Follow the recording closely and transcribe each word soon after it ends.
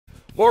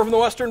More from the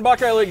Western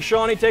Buckeye League.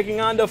 Shawnee taking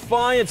on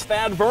Defiance.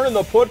 Thad Vernon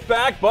the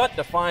putback, but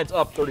Defiance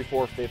up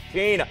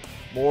 34-15.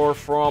 More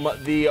from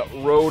the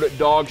Road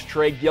Dogs.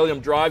 Trey Gilliam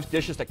drives,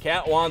 dishes to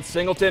Catwan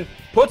Singleton,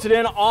 puts it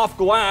in off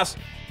glass.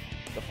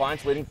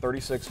 Defiance leading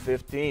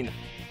 36-15.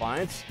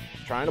 Defiance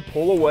trying to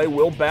pull away.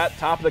 Will Bat,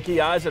 top of the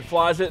key, eyes it,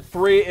 flies it.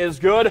 Three is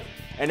good,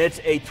 and it's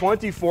a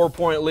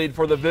 24-point lead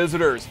for the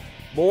visitors.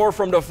 More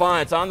from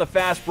Defiance on the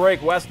fast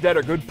break. Wes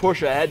Detter, good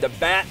push ahead to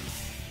Bat.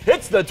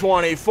 Hits the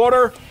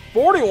 20-footer.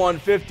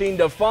 41-15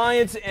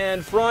 Defiance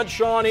in front.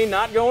 Shawnee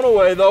not going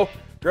away though.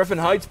 Griffin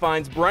Heights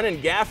finds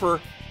Brennan Gaffer.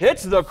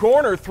 Hits the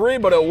corner three,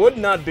 but it would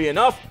not be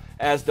enough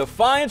as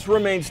Defiance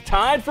remains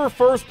tied for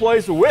first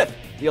place with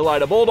the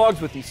Elida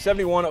Bulldogs with the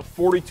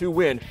 71-42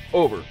 win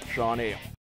over Shawnee.